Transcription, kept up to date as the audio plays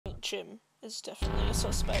Jim is definitely a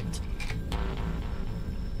suspect.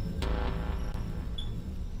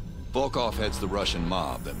 Volkov heads the Russian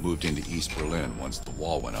mob that moved into East Berlin once the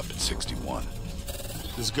wall went up in '61.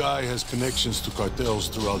 This guy has connections to cartels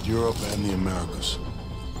throughout Europe and the Americas.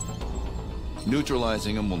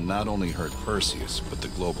 Neutralizing him will not only hurt Perseus, but the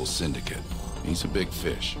global syndicate. He's a big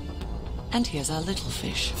fish. And here's our little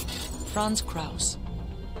fish, Franz Kraus.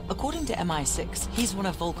 According to MI6, he's one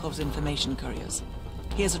of Volkov's information couriers.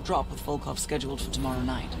 He has a drop with Volkov scheduled for tomorrow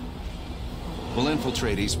night. We'll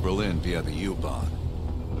infiltrate East Berlin via the U-Bahn.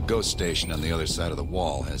 A ghost station on the other side of the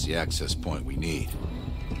wall has the access point we need.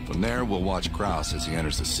 From there, we'll watch Kraus as he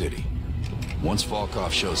enters the city. Once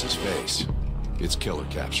Volkov shows his face, it's killer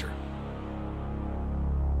capture.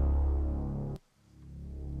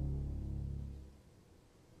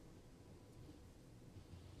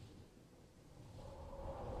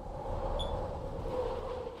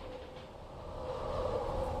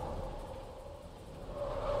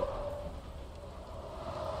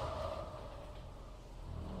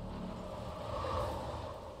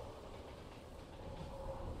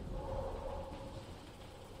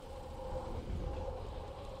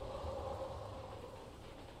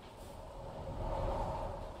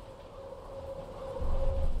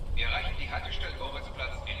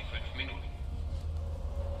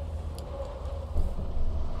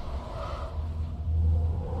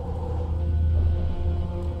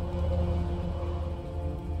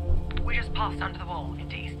 We just passed under the wall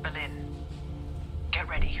into East Berlin. Get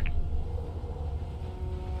ready.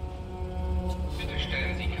 Bitte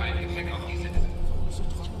stellen Sie kein Gepäck auf die Sitze.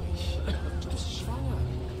 Du bist schwanger.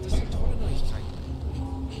 Das sind tolle Neuigkeiten.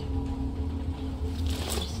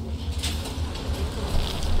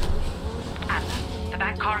 Adler, the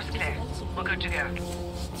back car is clear. We're good to go.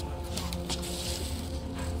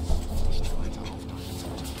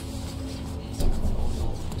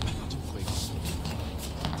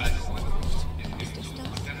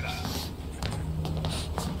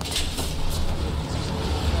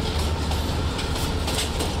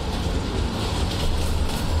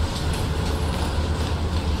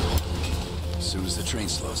 As soon as the train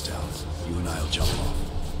slows down, you and I'll jump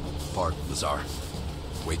off. Park, Lazar.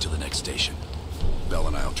 Wait till the next station. Bell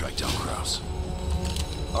and I'll track down Kraus.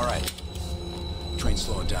 All right. Train's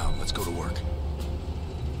slowing down. Let's go to work.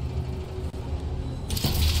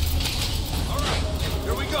 All right,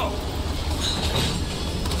 here we go.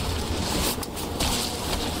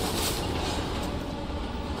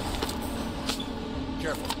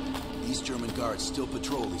 Careful. These German guards still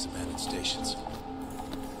patrol these abandoned stations.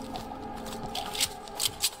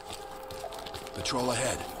 Patrol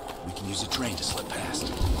ahead. We can use a train to slip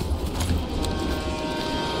past.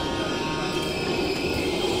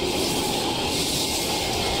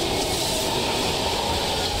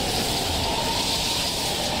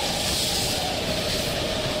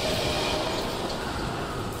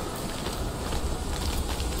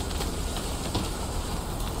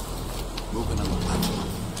 Moving on the platform.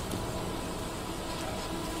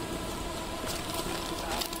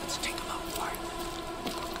 Let's take them out quietly.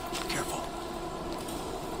 Careful.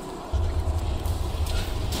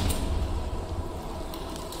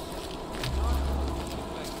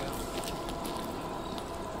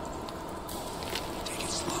 Take it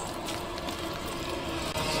slow.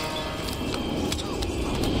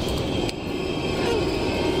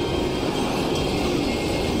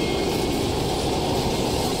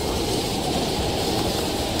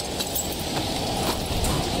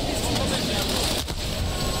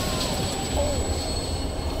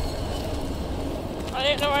 I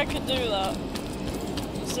didn't know I could do that.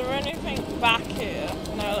 Is there anything back here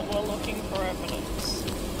now that we're looking for evidence?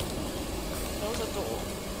 There was a door.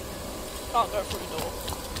 Can't go through the door.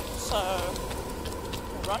 So,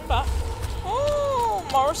 we'll run back. Oh,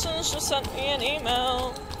 Morrison's just sent me an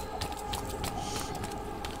email.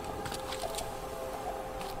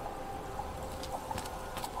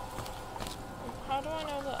 How do I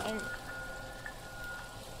know that I'm...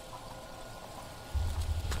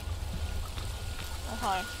 Oh,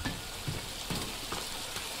 hi.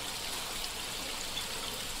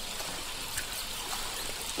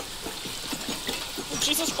 Oh,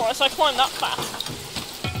 Jesus Christ, I climbed that fast.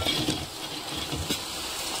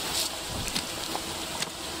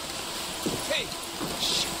 Hey!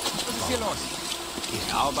 Shit! Was ist hier los?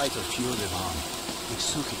 Ich arbeite für den Mann. Ich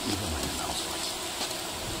suche über meinen Ausweis.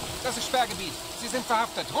 Das ist Sperrgebiet. Sie sind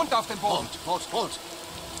verhaftet. Runter auf den Boden. Halt!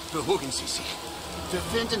 Beruhigen Sie sich. Wir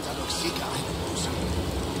finden dadurch sicher eine Lösung.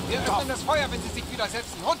 Wir öffnen das Feuer, wenn Sie sich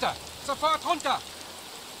widersetzen. Runter! Sofort runter!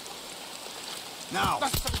 Now!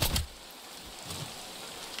 Was?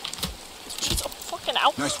 She's a fucking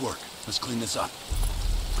out. Nice work. Let's clean this up.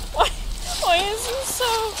 noise is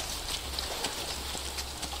so...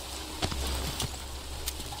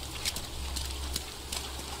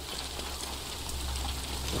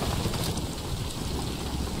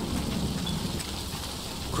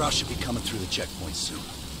 Kraus should be coming through the checkpoint soon.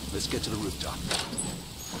 Let's get to the rooftop.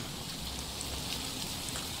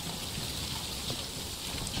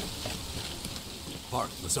 Park,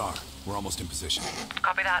 Lazar, we're almost in position.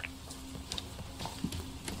 Copy that.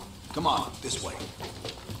 Come on, this way.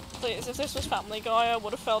 Please, if this was Family Guy, I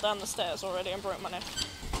would have fell down the stairs already and broke my neck.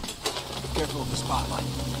 Careful of the spotlight.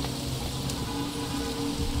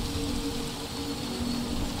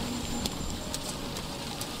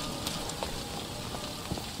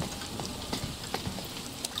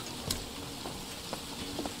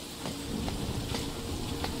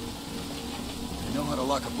 They know how to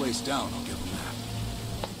lock a place down, I'll give them that.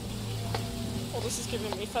 Well, this is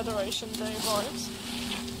giving me Federation Day vibes.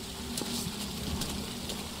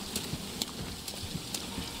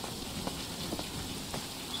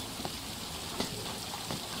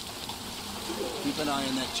 Keep an eye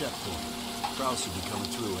on that checkpoint. Kraus will be coming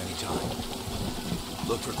through any time.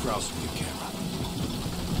 Look for Kraus with your camera.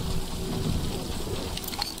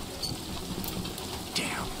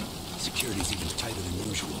 Damn. Security's even tighter than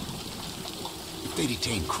usual. If they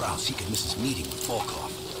detain Kraus, he could miss his meeting with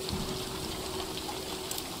Volkov.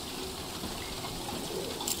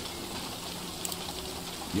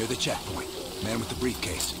 Near the checkpoint. Man with the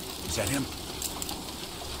briefcase. Is that him?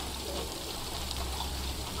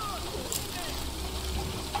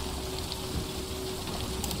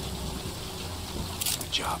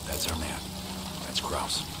 Good job. That's our man. That's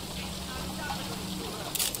Kraus.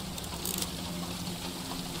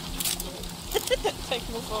 Take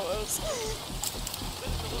more photos.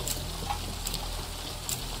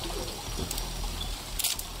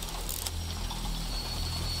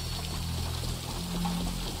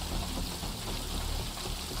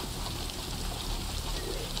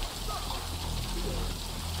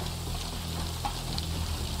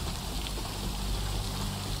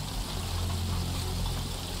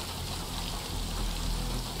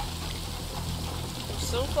 I'm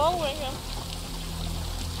still following him.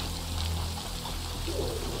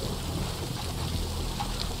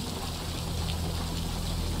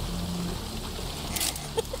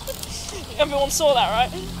 Everyone saw that,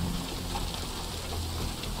 right?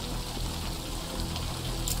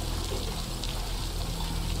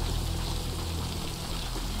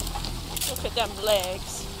 Look at them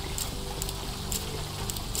legs.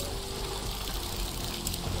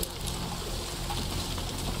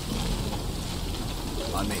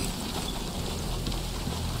 On me.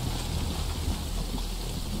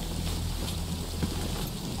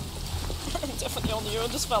 Definitely on the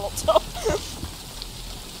underdeveloped top.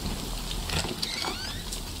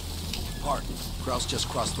 Park. Kraus just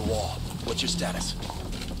crossed the wall. What's your status?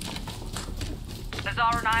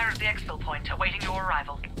 Lazar and I are at the exfil point, awaiting your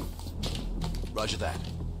arrival. Roger that.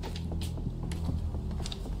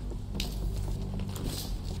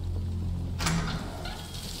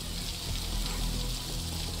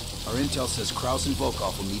 Our intel says Kraus and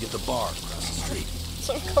Volkov will meet at the bar across the street.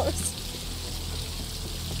 So close.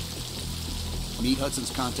 Meet Hudson's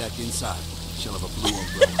contact inside. She'll have a blue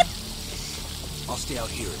umbrella. I'll stay out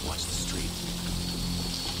here and watch the street.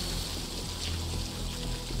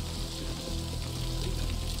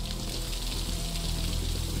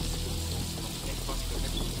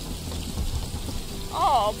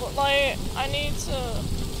 Oh, but like, I need to...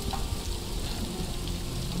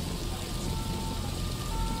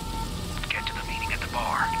 Get to the meeting at the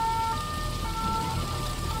bar.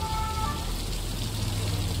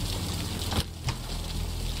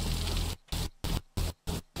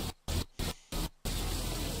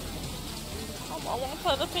 I want to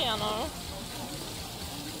play the piano.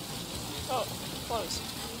 Oh, close.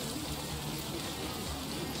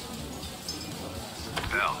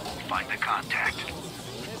 Bell, find the contact.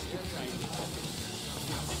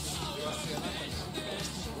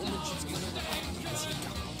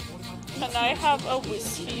 Can I have a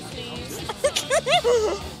whiskey, please?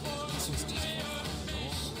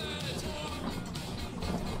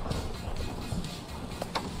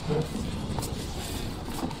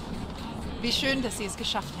 Wie schön, dass Sie es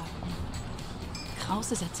geschafft haben.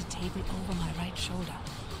 Kraus is at the table over my right shoulder.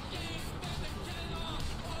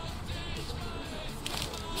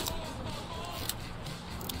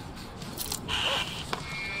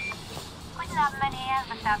 Guten Abend, mein Herr.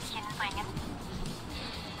 Was darf ich Ihnen bringen?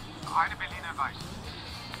 Eine Berliner Weiß.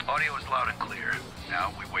 Audio is loud and clear.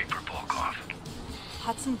 Now we wait for Volkov.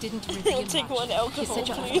 Hudson didn't reveal I'll take much. one He alcohol, said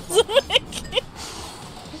you're please.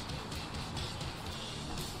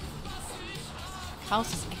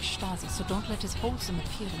 Kraus is ex-Stasi, so don't let his wholesome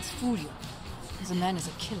appearance fool you. The man is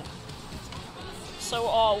a killer. So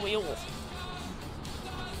are we all.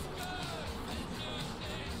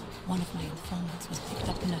 One of my informants was picked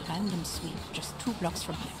up in a random sweep just 2 blocks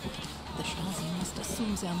from here. The Stasi must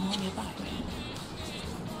assume there are more nearby.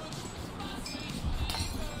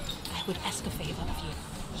 I would ask a favor of you.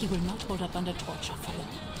 He will not hold up under torture for long.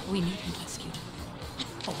 We need him rescued.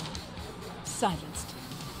 Or silenced.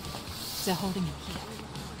 They're holding him here.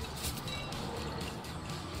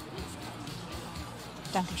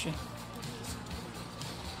 Dankeschön.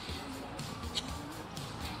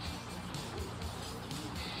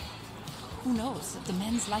 Who knows? The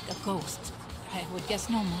man's like a ghost. I would guess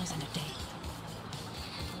no more than a day.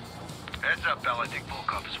 Heads up, Bell. I think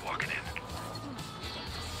Volkov is walking in.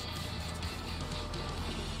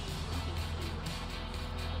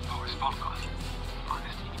 Wo ist Volkov?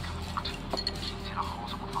 Alles liegt kaputt. Schicken Sie nach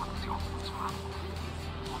Hause und warten Sie auf uns zu haben.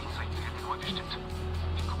 Hoffen Sie, wer denn heute stimmt.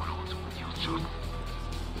 Ich kümmere uns die Ausschauen.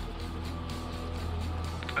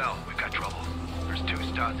 Bell, we've got trouble. There's 2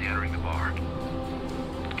 Stasi entering the bar.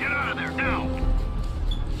 Get out of there, now!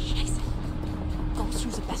 Scheiße. Go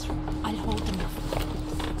through the bathroom. I'll hold them off.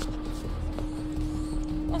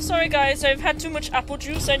 Oh, sorry guys, I've had too much apple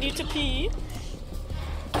juice. I need to pee.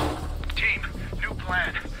 Team, new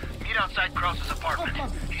plan. Meet outside Krause's apartment.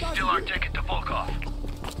 He's still our ticket to Volkov.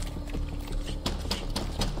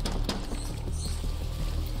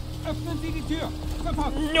 Öffnen Sie die Tür!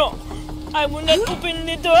 Sofort! No, I will not open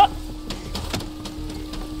the door.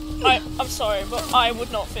 I'm sorry, but I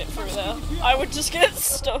would not fit through there. I would just get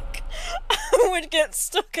stuck. I would get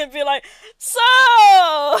stuck and be like, so.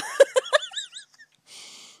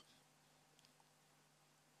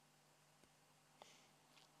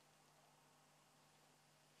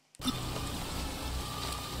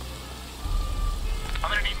 I'm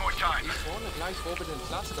gonna need more time. Vorne gleich vor den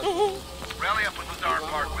Platz. Rally up with Lazar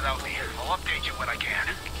Park without me. I'll update you when I can.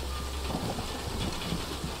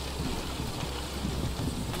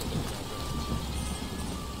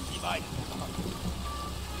 Die beiden.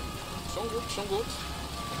 Schon gut, schon gut.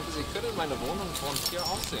 Sie können meine Wohnung von hier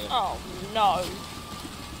aus sehen. Oh no.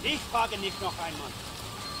 Ich frage nicht noch einmal.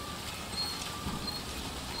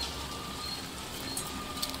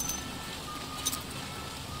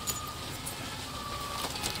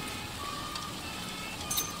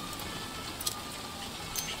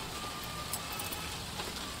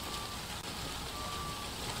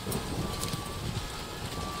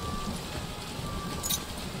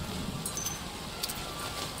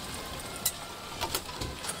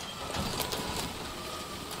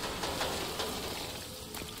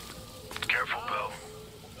 Careful, Bell.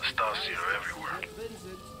 The Stasi are everywhere.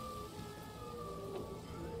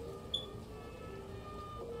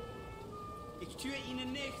 Ich tue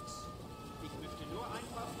Ihnen nichts. Ich möchte nur ein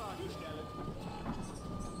paar Fragen stellen.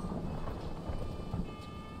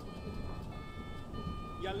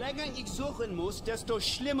 Je länger ich suchen muss, desto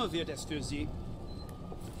schlimmer wird es für Sie.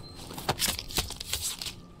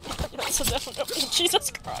 That's a definite.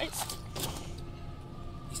 Jesus Christ.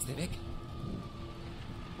 Ist er weg?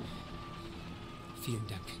 Vielen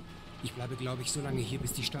Dank. Ich bleibe, glaube ich, so lange hier,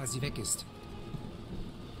 bis die Stasi weg ist.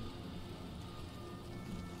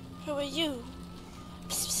 Who are you?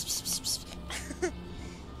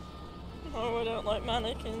 Oh, I don't like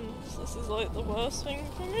mannequins. This is like the worst thing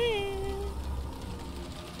for me.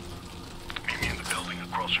 Meet me in the building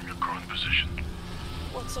across from your current position.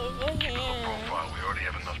 What's over Keep a low here? profile. We already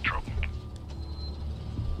have enough trouble.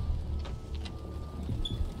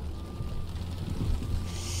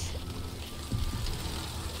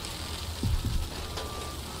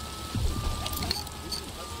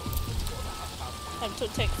 Time to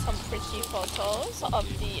take some pretty photos of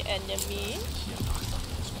the enemy.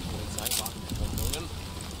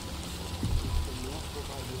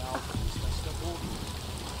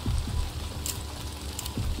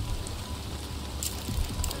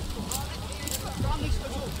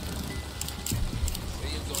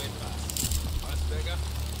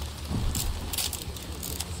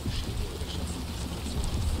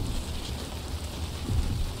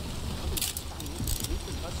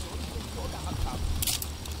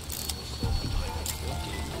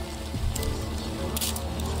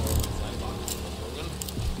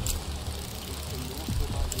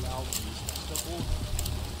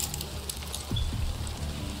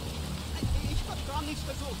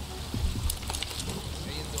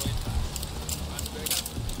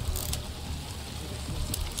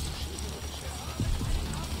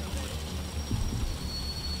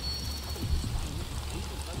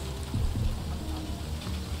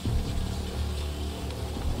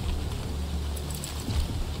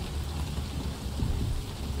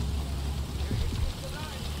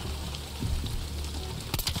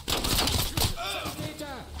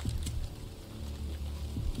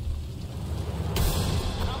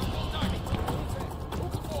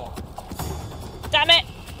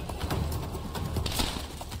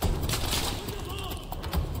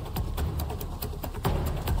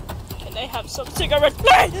 I have some cigarette.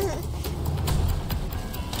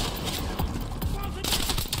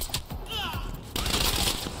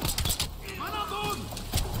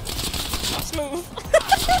 Let's move.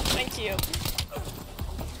 Thank you.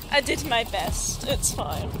 I did my best. It's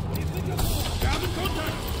fine.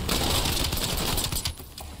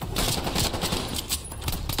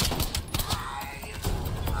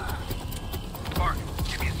 Mark,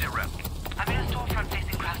 give me a sit rep. I'm in a storefront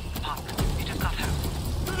facing Kraft's apartment. You just got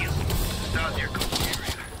home. You. Down near coastal area.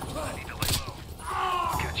 I need to lay low.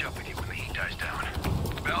 I'll catch up with you when the heat dies down.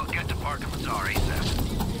 Bell, get to Park and Bazaar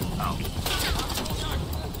ASAP. Out.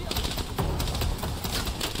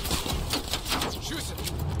 Schüsse!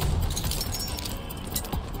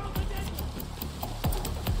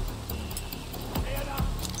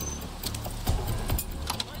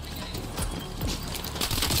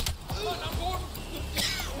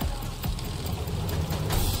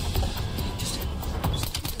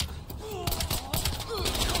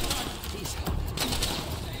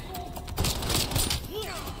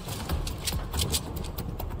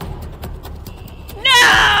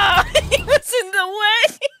 He was in the way!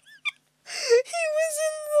 He was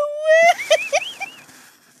in the way!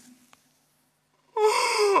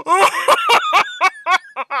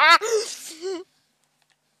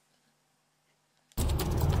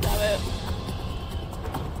 Damn it.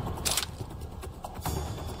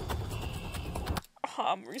 Oh,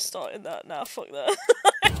 I'm restarting that now, fuck that.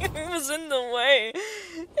 He was in the way.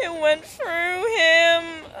 It went through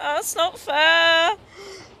him. That's not fair.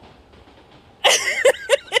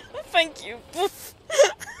 Thank you.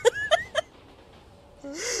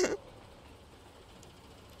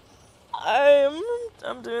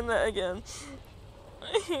 I'm doing that again.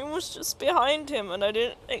 He was just behind him and I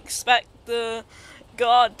didn't expect the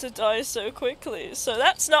guard to die so quickly, so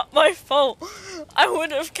that's not my fault. I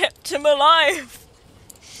would have kept him alive.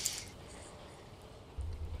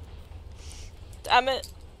 Damn it.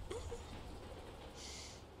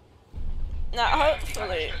 Now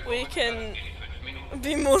hopefully we can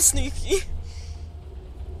be more sneaky.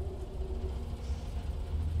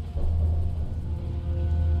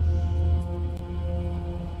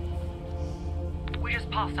 We just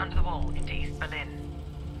passed under the wall into East Berlin.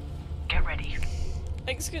 Get ready.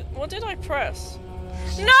 Excuse, what did I press?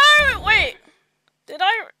 No, wait. Did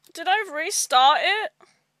I restart it?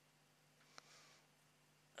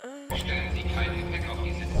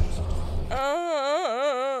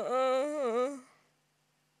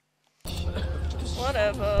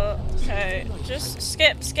 Whatever. Okay, just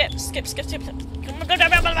skip.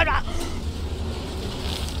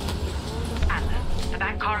 Adler, the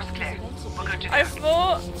back car is clear. We're good to go. I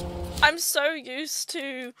thought I'm so used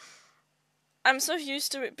to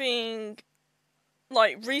it being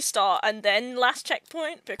like restart and then last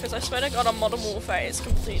checkpoint, because I swear to God on Modern Warfare it's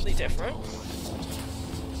completely different.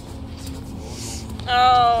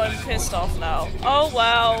 Oh, I'm pissed off now. Oh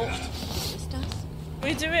well.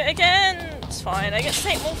 We do it again. It's fine. I get to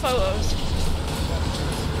take more photos.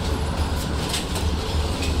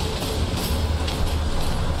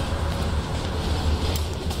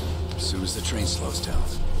 As soon as the train slows down,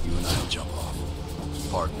 you and I'll jump off.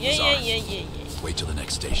 Park, Bazaar. Yeah. Wait till the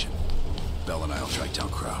next station. Bell and I'll track down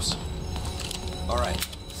Kraus. All right.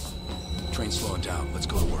 Train's slowing down. Let's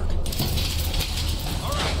go to work.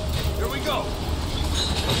 All right, here we go.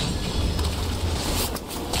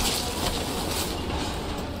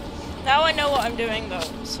 Now I know what I'm doing though,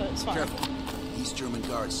 so it's fine. Careful. East German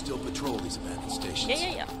guards still patrol these abandoned stations.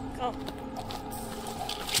 Yeah. Go.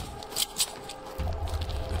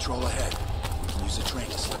 Patrol ahead. We can use the train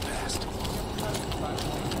to slip past.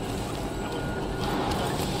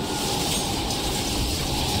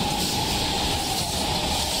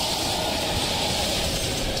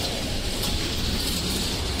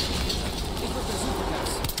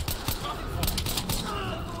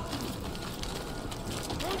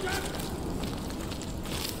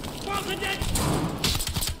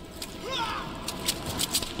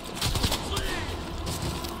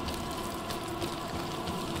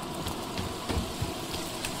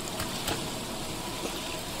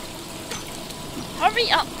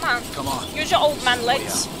 Hurry up, man. Come on. Use your old man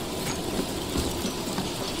legs.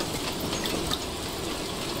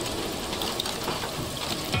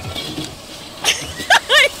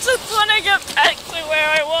 I just want to get back to where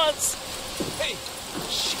I was. Hey!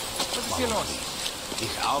 Shit, was ist hier los?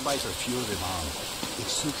 Ich arbeite für den Mann. Ich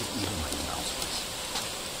suche Ihnen meinen Ausweis.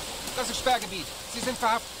 Das ist Sperrgebiet. Sie sind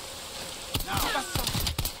verhaftet.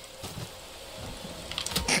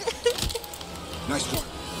 Nice work.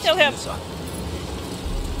 Kill him. This up.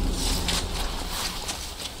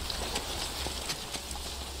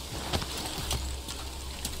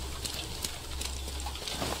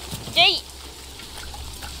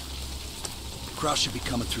 Kraus should be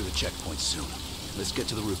coming through the checkpoint soon. Let's get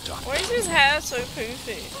to the rooftop. Why is his hair so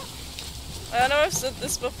poofy? I know I've said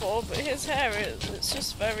this before, but his hair it's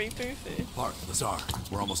just very poofy. Park, Lazar,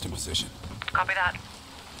 we're almost in position. Copy that.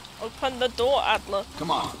 Open the door, Adler. Come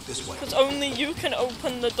on, this way. Because only you can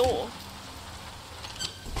open the door.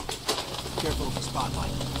 Careful of the spotlight.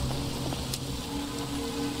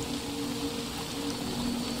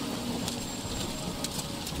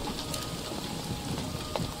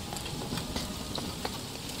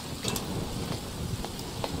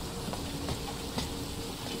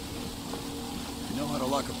 You know how to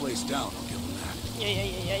lock a place down, I'll give them that. Yeah.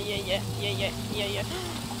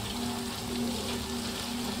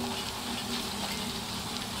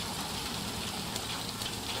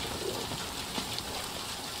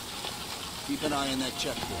 Keep an eye on that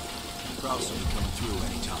checkpoint. Kraus will be coming through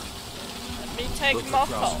anytime. Let me take Look for more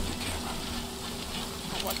Kraus photos. with your camera.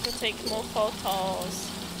 I want to take more photos.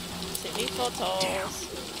 Silly photos. Damn.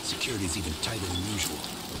 Security's even tighter than usual.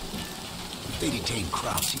 If they detain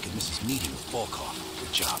Kraus, he could miss his meeting with Volkov.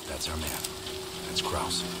 Good job, that's our man. That's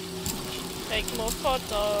Kraus. Take more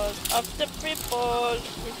photos of the people.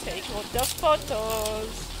 We take more the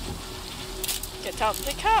photos. Get out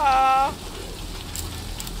the car.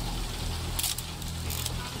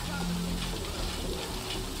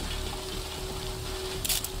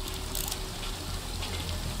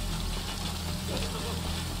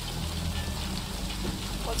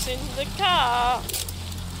 What's in the car?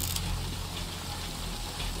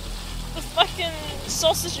 The fucking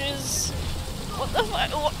sausages. What the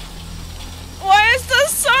fuck? Why is there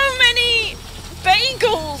so many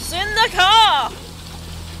bagels in the car?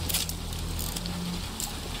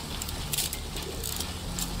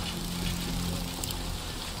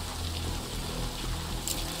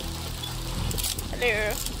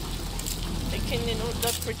 Hello. Taking in all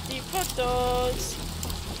the pretty photos.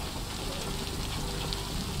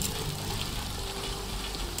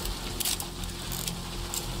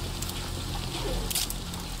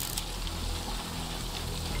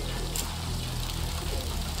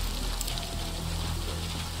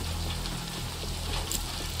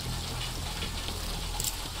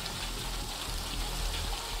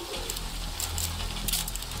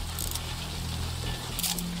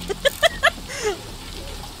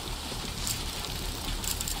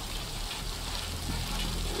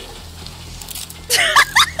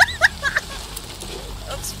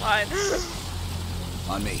 That's fine.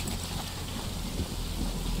 On me.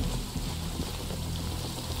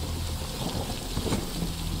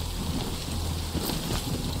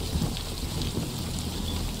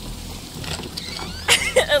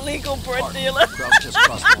 Illegal bread dealer. Kraus just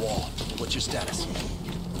crossed the wall. What's your status?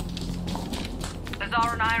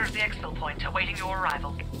 Lazar and I are at the exfil point, awaiting your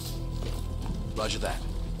arrival. Roger that.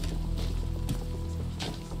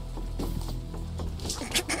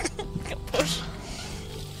 Push.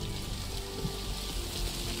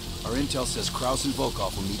 Our intel says Kraus and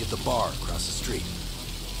Volkov will meet at the bar across the street.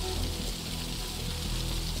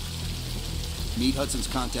 Meet Hudson's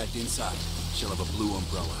contact inside. She'll have a blue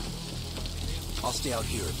umbrella. I'll stay out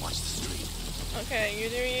here and watch the street. Okay, you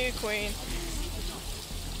do you, queen.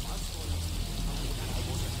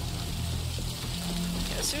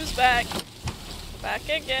 Guess who's back? Back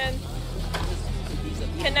again.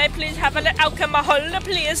 Can I please have an alcohol,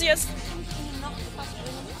 please? Yes.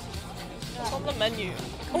 What's on the menu?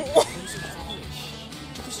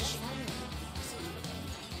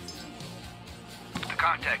 The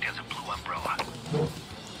contact has a blue umbrella.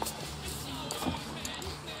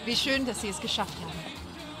 Wie schön, dass Sie es geschafft haben.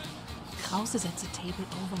 Krause setzt the table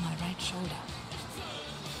over my right shoulder.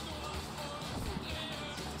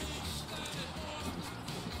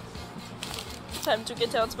 Time to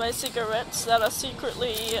get out my cigarettes that are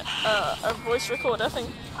secretly a voice recorder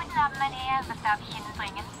thing. Guten Abend, meine Herren. Was darf ich Ihnen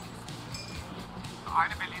bringen?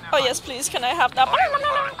 Oh yes, please. Can I have that?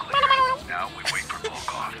 Now we wait for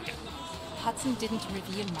Volkov. Hudson didn't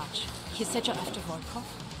reveal much. He said you're after Volkov.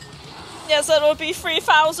 Yes, that will be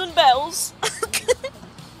 3,000 bells.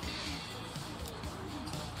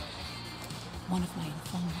 One of my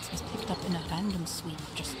informants was picked up in a random sweep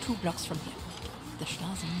just 2 blocks from here. The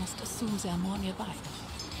Stasi must assume they are more nearby.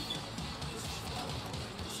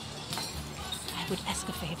 I would ask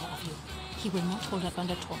a favor of you. He will not hold up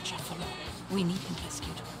under torture for long. We need him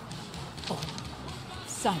rescued. Or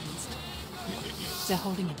silenced. They're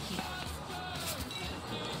holding him here.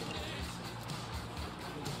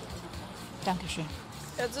 Dankeschön.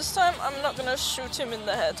 Yeah, this time I'm not gonna shoot him in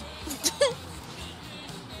the head.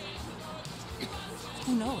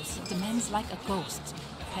 Who knows? The man's like a ghost.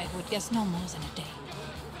 I would guess no more than a day.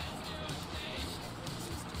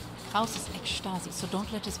 Kraus is ex-Stasi, so don't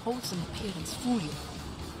let his wholesome appearance fool you.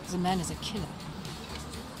 The man is a killer.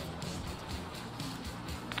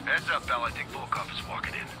 Heads up, Bell. I think Volkov is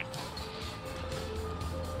walking in.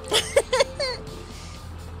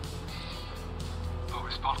 Wo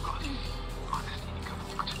ist Volkov? Landeslinie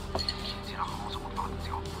gebucht. Gehen Sie nach Hause und warten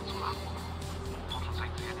Sie auf unseren Anruf. Von uns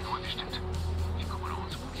Seiten werden neu bestimmt. Wir kümmern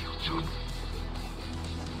uns um Ihren Schutz.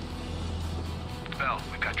 Bell,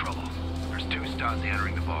 we've got trouble. There's 2 Stasi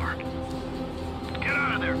entering the bar. Get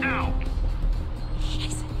out of there, now!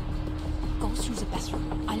 Scheiße. Go through the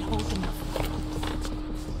bathroom. I'll hold them off.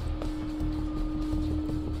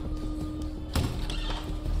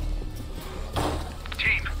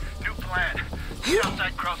 Team, new plan. Get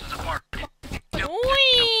outside Kraus's apartment.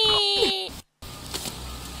 Whee!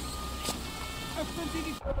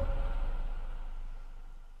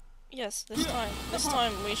 Yes, this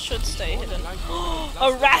time we should stay hidden. A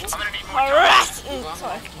rat! A rat!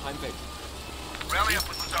 Inside. Rally up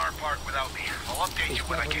with Lazar Park without me. I'll update you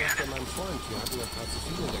when I can. Mein Freund, wir hatten ja gerade zu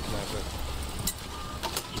viel in der Kneipe.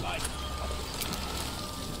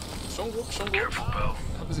 Schon gut, schon gut. Careful, Bell.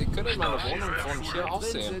 Aber Sie können meine Wohnung von hier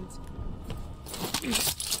aus sehen.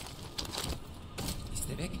 Ist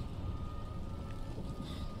er weg?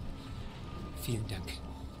 Vielen Dank.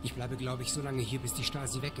 Ich bleibe, glaube ich, so lange hier, bis die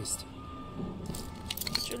Stasi weg ist.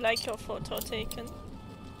 Would you like your photo taken?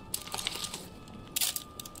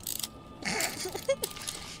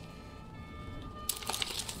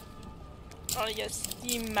 Oh yes,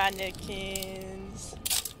 the mannequins.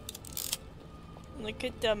 Look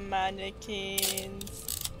at the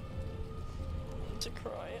mannequins. To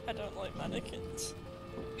cry. I don't like mannequins.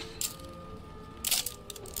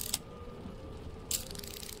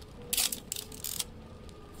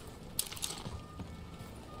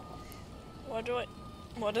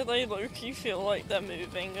 Why do they low-key feel like they're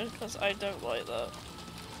moving? Because I don't like that.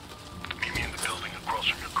 Meet me in the building across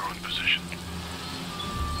from your current position.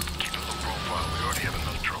 Keep a low profile. We already have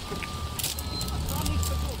enough trouble.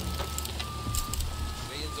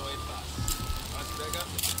 Sehen so etwas. Was, Berger?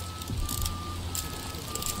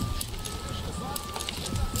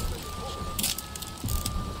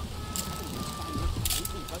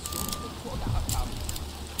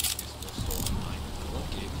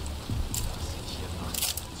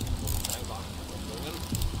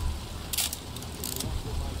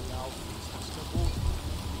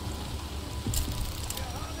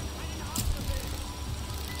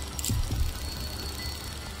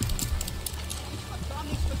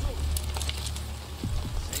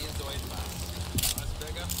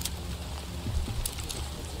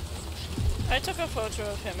 I took a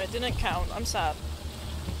photo of him, it didn't count, I'm sad.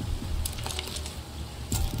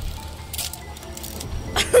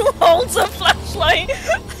 Who holds a flashlight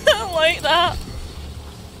like that?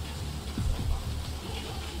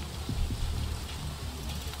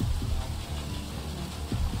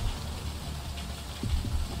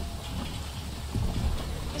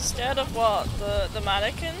 Scared of what? The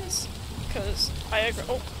mannequins? Because I agree.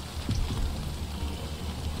 Oh.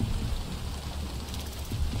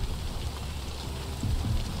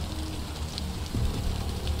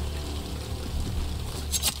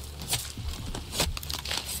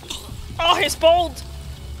 Oh, he's bold!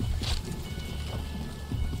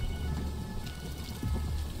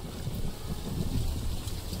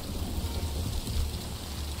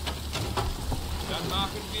 Dann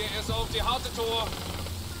machen wir es auf die harte Tour.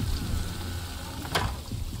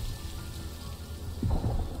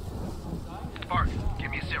 Bart,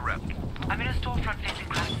 give me a sit rep. I'm in a storefront facing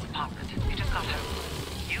Kraus's apartment. We just got home.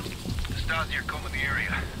 You? The Stasi are combing the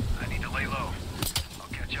area. I need to lay low. I'll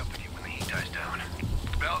catch up with you when the heat dies down.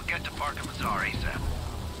 Bell, get to Park and Lazar ASAP.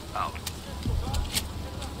 Out.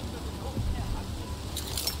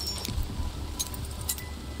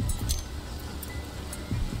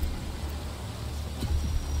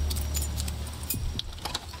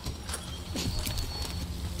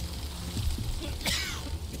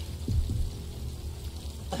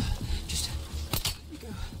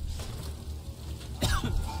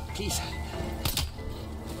 Please.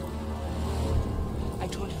 I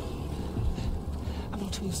told you. I'm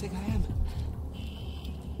not who you think I am.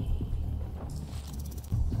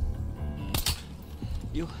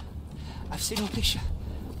 I've seen your picture.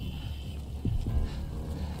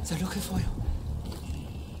 They're looking for you.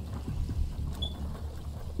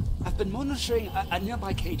 I've been monitoring a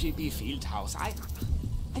nearby KGB field house. I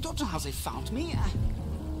don't know how they found me.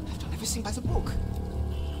 I've done everything by the book.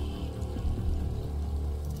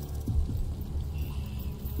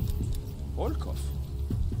 Volkov?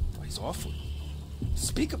 Oh, he's awful.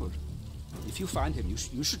 Despicable. If you find him,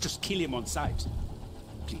 you should just kill him on sight.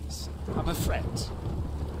 Please, I'm a friend.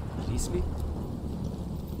 release me?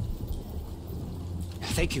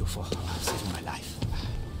 Thank you for saving my life.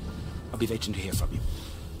 I'll be waiting to hear from you.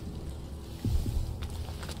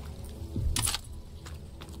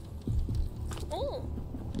 Oh.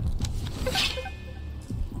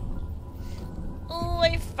 Oh,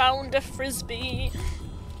 I found a frisbee.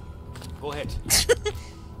 Go ahead.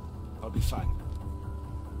 I'll be fine.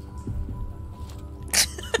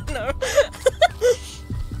 No.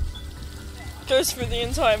 Goes through the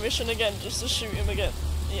entire mission again just to shoot him again.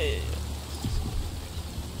 Yeah.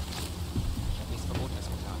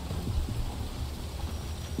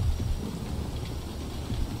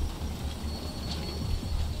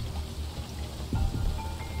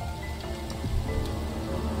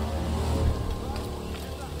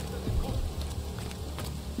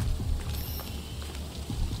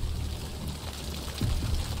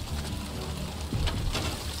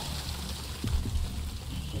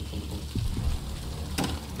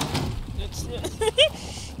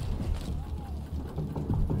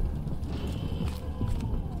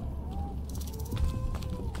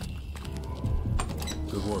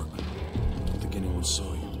 Good work. I don't think anyone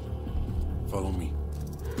saw you. Follow me.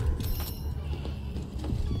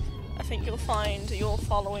 I think you'll find you're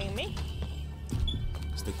following me.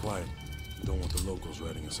 Stay quiet. We don't want the locals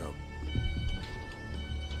ratting us out.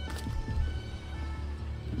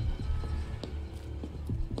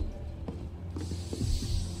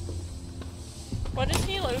 Why does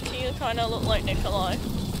he low-key kind of look like Nikolai?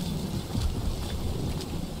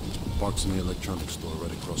 Park's in the electronics store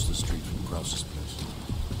right across the street from Krause's place.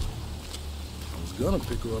 I was gonna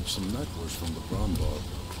pick her up some necklace from the brown bar,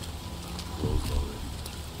 but closed already.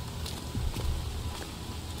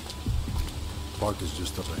 Park is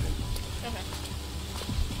just up ahead. Okay.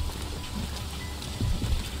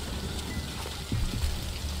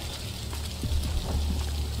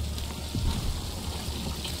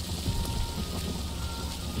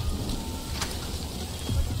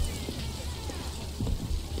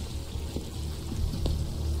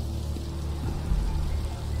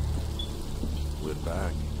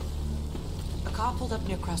 Back. A car pulled up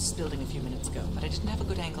near Krause's building a few minutes ago, but I didn't have a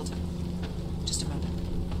good angle to... Just a moment.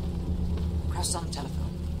 Krause is on the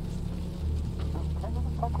telephone.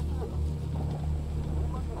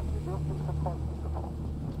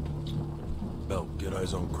 Bell, get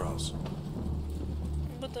eyes on Krause.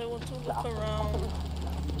 But I want to look around.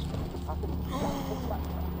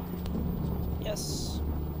 Yes.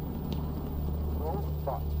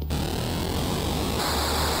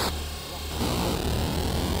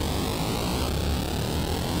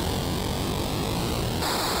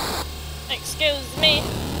 Excuse me.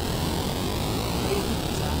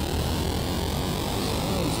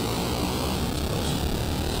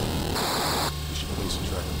 We should place a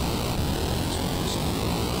tracker.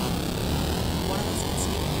 One of us can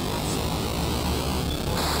sneak into Krause's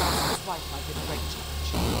or Krause's wife might get a great charge.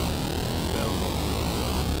 Bell.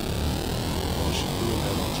 Oh, she's doing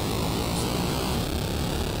that on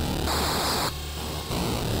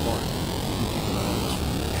Mark, you can keep an eye on this.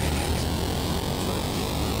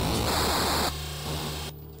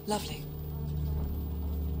 Lovely.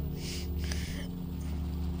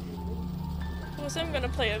 Was I'm gonna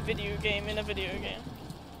play a video game in a video game.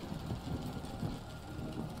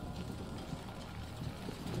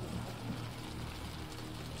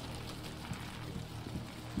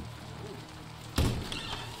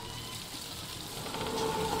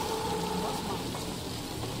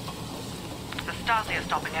 The Stasi are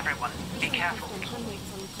stopping everyone. Be careful.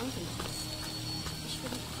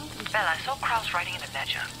 Bell, I saw Krause writing in a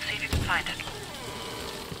ledger. See if you can find it.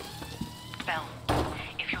 Bell,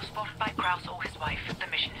 if you're spotted by Krause or his wife, the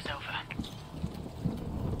mission is over.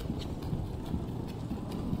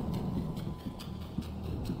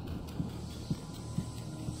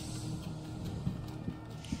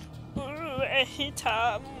 Ooh, I hate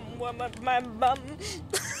my mum.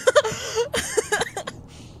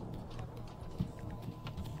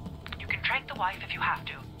 You can track the wife if you have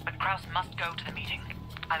to, but Krause must go to the meeting.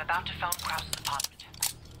 I'm about to phone Krause's apartment.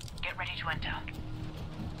 Get ready to enter.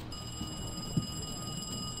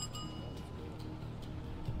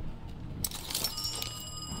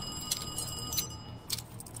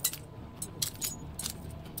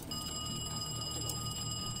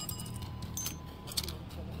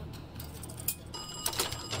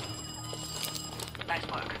 Nice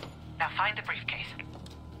work. Now find the briefcase.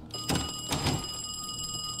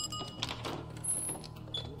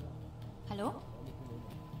 Hallo?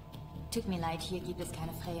 Tut mir leid, hier gibt es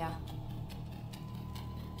keine Freya.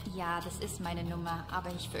 Ja, das ist meine Nummer, aber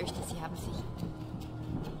ich fürchte, Sie haben sich...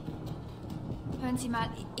 Hören Sie mal,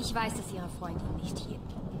 ich weiß, dass Ihre Freundin nicht hier...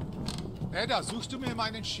 Edda, suchst du mir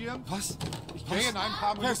meinen Schirm? Was? Ich gehe in ein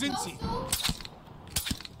paar Minuten. Wer sind Sie?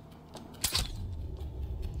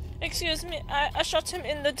 Excuse me, I shot him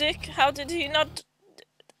in the dick. How did he not...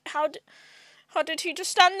 How did he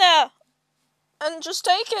just stand there? And just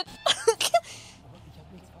take it?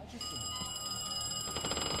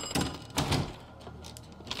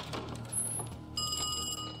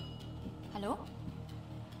 Hallo?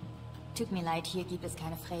 Tut mir leid, hier gibt es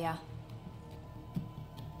keine Freya.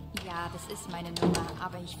 Ja, das ist meine Nummer,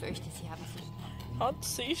 aber ich fürchte, Sie haben sich... Hot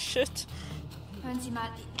see shit. Hören Sie mal,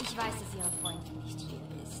 ich weiß, dass Ihre Freundin nicht hier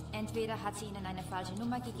ist. Entweder hat sie Ihnen eine falsche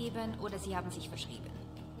Nummer gegeben oder Sie haben sich verschrieben.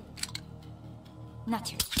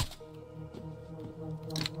 Natürlich.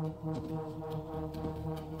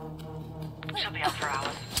 She'll be up for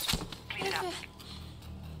hours. Clean it up.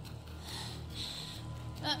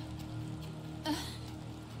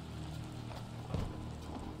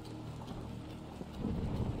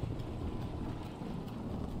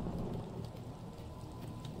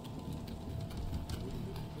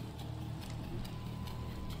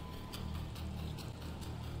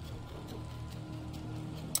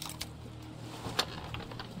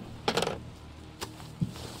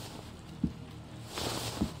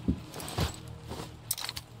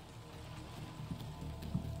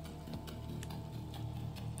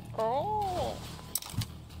 Oh.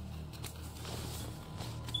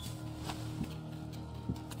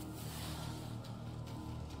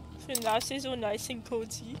 Ich finde das hier so nice and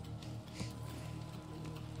cozy.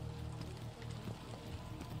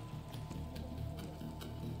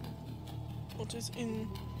 What is in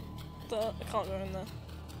the... I can't go in there.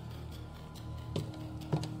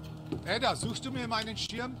 Edda, suchst du mir meinen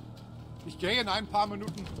Schirm? Ich gehe in ein paar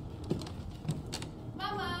Minuten.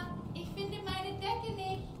 Mama, ich finde meine Decke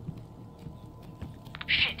nicht.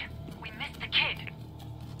 Shit, we missed the kid.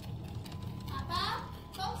 Papa,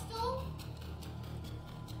 kommst du?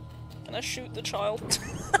 Can I shoot the child?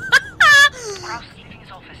 Kraus is leaving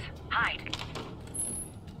his office. Hide.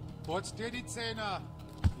 Putz dir die Zähne.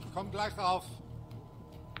 Ich komm gleich rauf.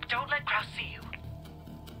 Don't let Kraus see you.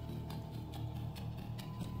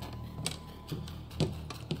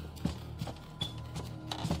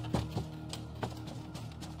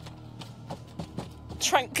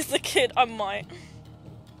 Trank the kid, I might.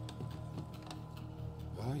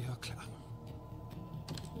 Ja, ja, klar.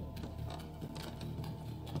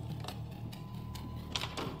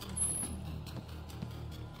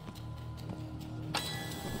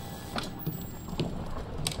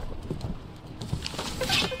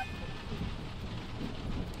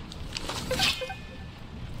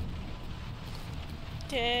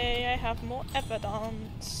 Okay, I have more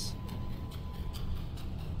evidence.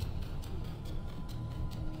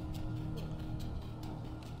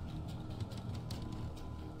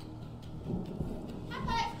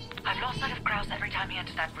 I've lost sight of Kraus every time he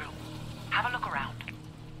enters that room. Have a look around.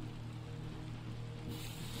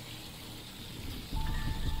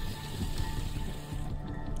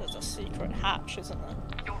 There's a secret hatch, isn't there?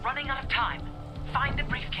 You're running out of time. Find the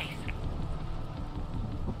briefcase.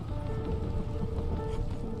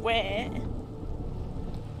 Where?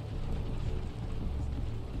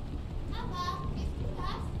 Papa, bist du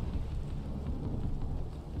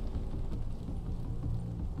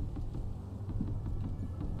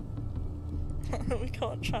das? We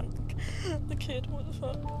can't trank the kid, what the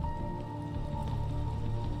fuck?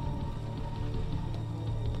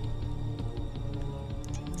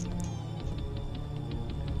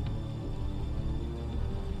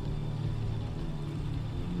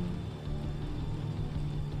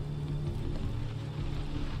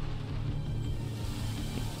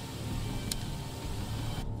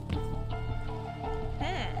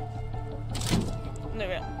 Knew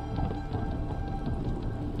it.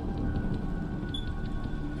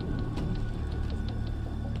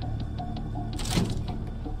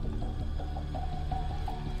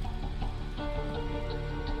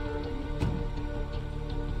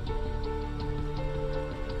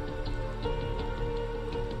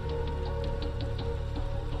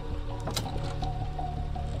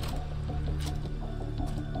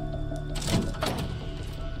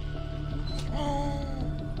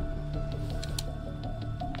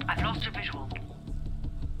 I've lost a visual.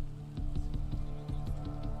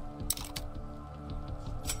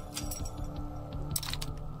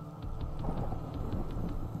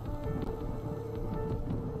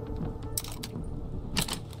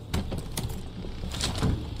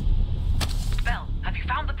 Bell, have you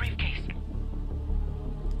found the briefcase?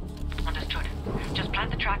 Understood. Just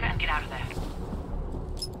plant the tracker and get out of there.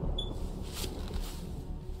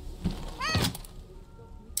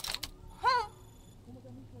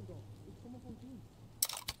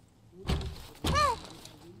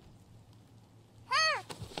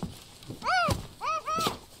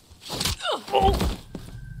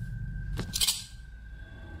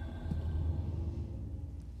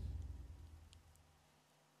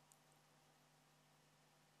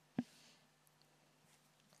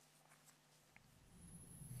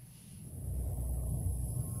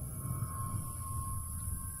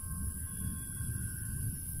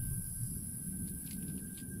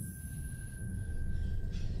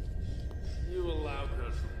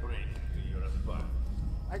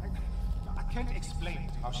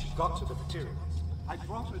 how she got to the materials. I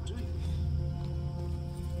brought her to you.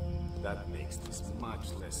 That makes this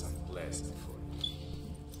much less unpleasant for you.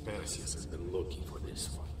 Perseus has been looking for this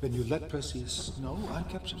one. Then you let Perseus know I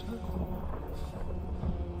captured her?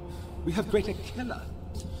 We have Greater Killer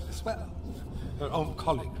as well. Her own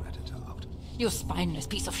colleague ratted her out. You spineless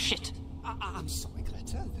piece of shit. I'm sorry,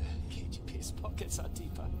 Greta. The KGB's pockets are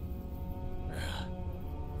deeper.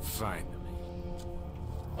 Finally.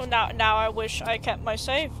 Well, now I wish I kept my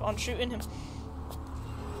save on shooting him.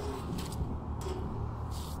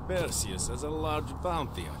 Perseus has a large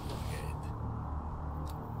bounty on your head.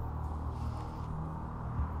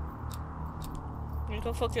 You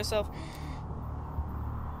go fuck yourself.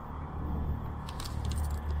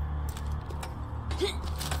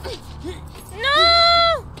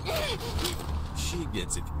 No! She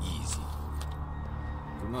gets it easy.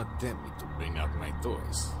 Do not tempt me to bring out my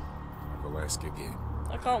toys. I will ask again.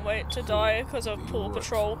 I can't wait to die because a Paw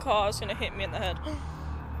Patrol car is gonna hit me in the head.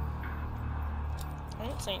 I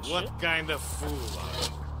ain't saying shit. What kind of fool are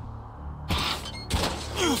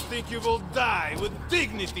you? You think you will die with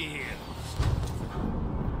dignity here?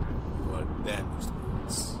 You are damaged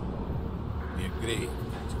goods. We agree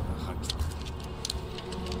to the hunter.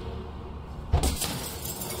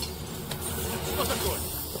 Not a good.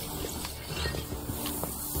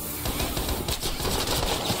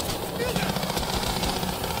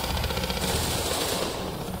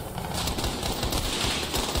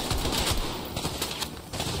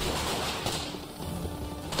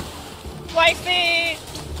 Wifey!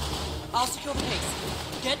 I'll secure the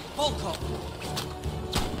base. Get Volkov.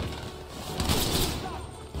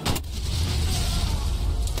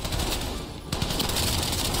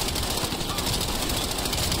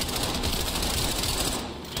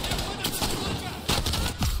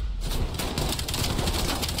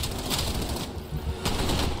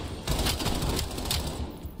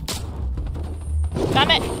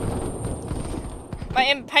 Damn it! My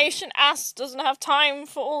impatient ass doesn't have time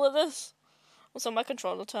for all of this. Also, my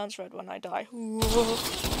controller turns red when I die.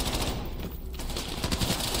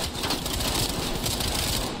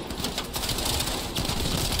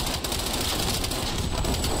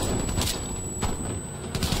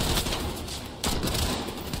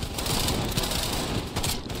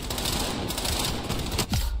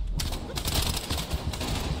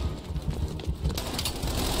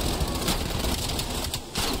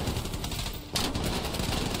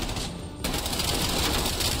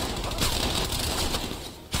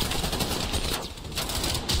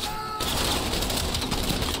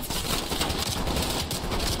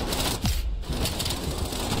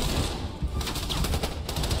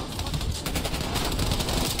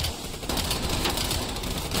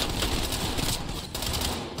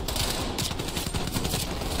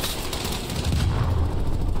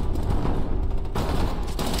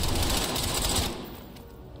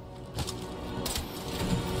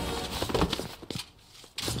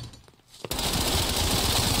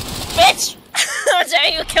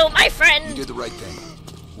 You killed my friend! You did the right thing.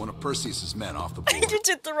 One of Perseus's men off the board. You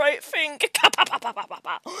did the right thing.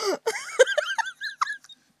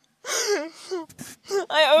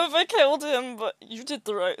 I overkilled him, but you did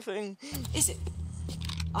the right thing. Is it?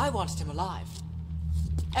 I wanted him alive.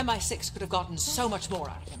 MI6 could have gotten so much more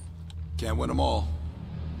out of him. Can't win them all.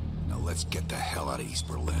 Now let's get the hell out of East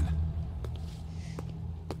Berlin.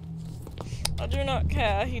 I do not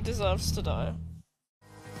care. He deserves to die.